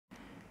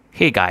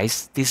Hey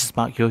guys, this is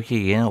Mark here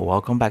again.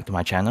 Welcome back to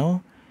my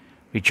channel.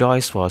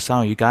 Rejoice for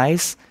some of you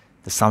guys,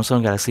 the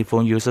Samsung Galaxy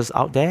phone users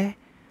out there,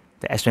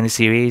 the S20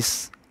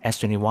 series,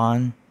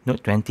 S21,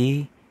 Note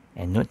 20,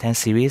 and Note 10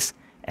 series,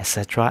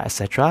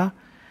 etc.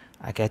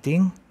 are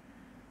getting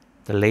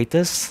the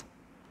latest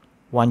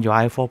One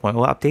UI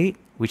 4.0 update,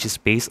 which is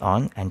based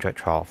on Android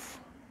 12.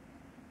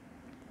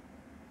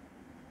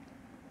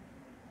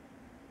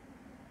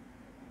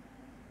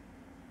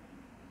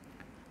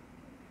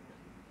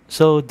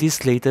 So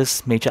this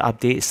latest major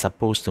update is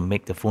supposed to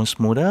make the phone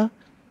smoother,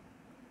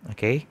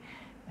 okay,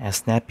 and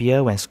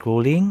snappier when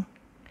scrolling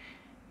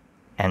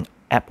and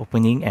app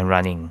opening and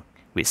running,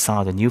 with some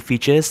of the new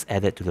features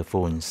added to the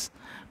phones.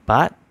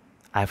 But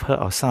I've heard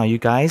of some of you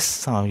guys,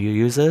 some of you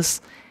users,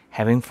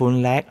 having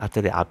phone lag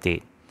after the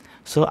update.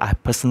 So I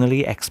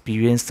personally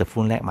experienced the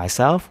phone lag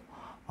myself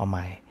on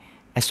my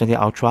S20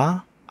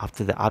 Ultra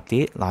after the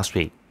update last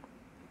week.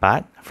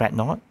 But fret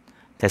not,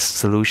 there's a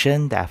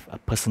solution that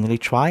I've personally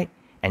tried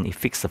and it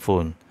fixed the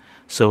phone.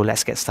 So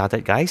let's get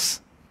started,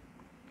 guys.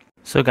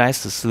 So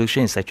guys, the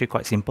solution is actually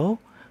quite simple.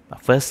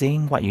 But first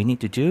thing what you need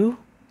to do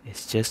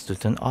is just to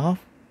turn off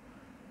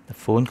the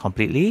phone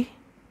completely.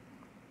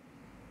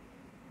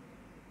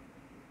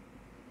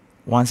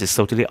 Once it's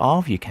totally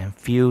off, you can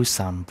feel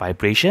some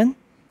vibration,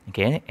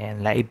 okay,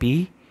 and let it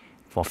be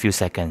for a few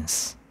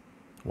seconds.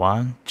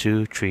 1,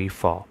 2, 3,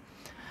 4.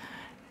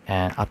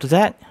 And after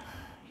that,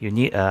 you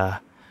need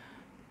a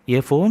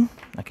earphone,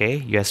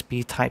 okay,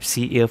 USB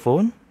Type-C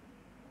earphone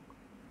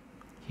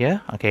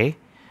here, okay.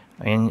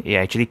 And it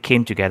actually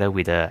came together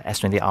with the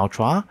S20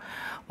 Ultra.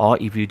 Or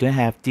if you don't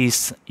have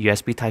this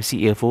USB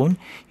Type-C earphone,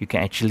 you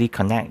can actually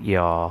connect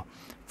your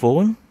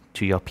phone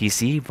to your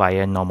PC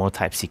via normal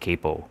Type-C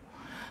cable.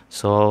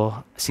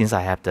 So since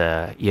I have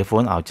the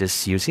earphone, I'll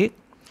just use it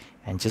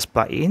and just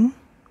plug in.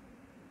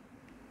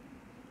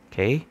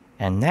 Okay,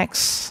 and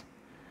next,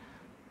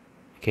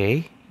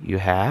 okay, you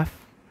have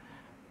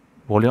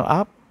volume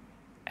up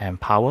and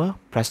power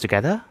pressed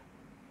together.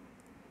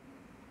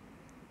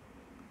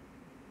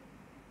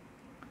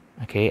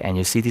 Okay, and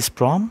you see this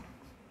prompt.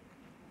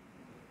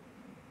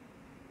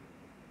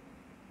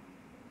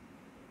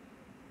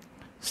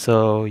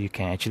 So you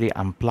can actually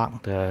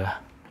unplug the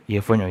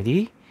earphone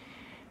already.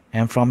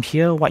 And from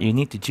here, what you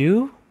need to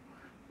do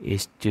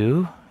is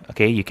to,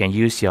 okay, you can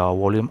use your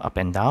volume up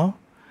and down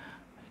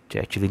to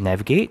actually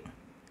navigate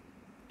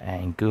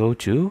and go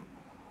to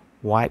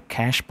wipe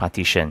cache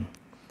partition.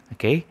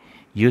 Okay,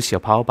 use your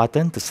power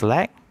button to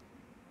select.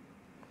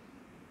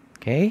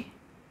 Okay,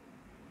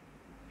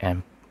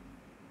 and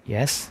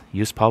yes,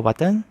 use power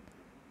button.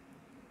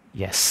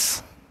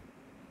 Yes.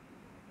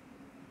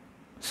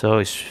 So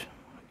it's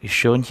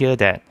shown here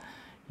that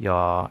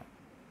your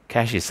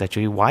cache is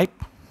actually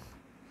wiped,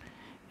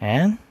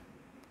 and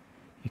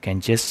you can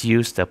just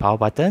use the power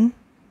button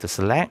to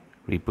select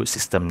reboot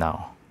system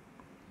now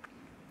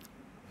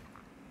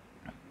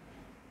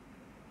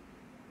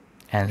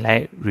and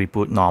let it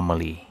reboot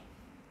normally.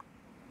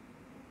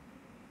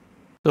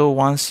 So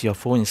once your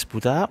phone is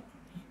booted up,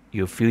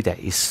 you feel that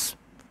it's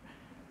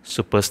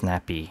super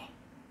snappy.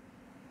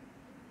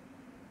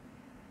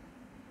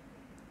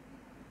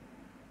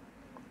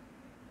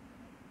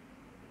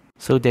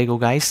 So there you go,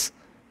 guys,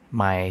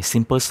 my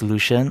simple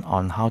solution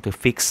on how to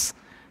fix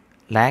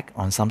lag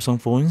on Samsung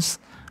phones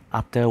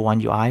after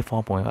One UI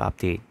 4.0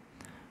 update.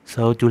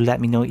 So do let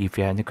me know if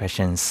you have any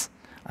questions.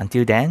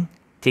 Until then,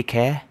 take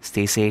care,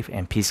 stay safe,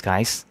 and peace,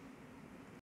 guys.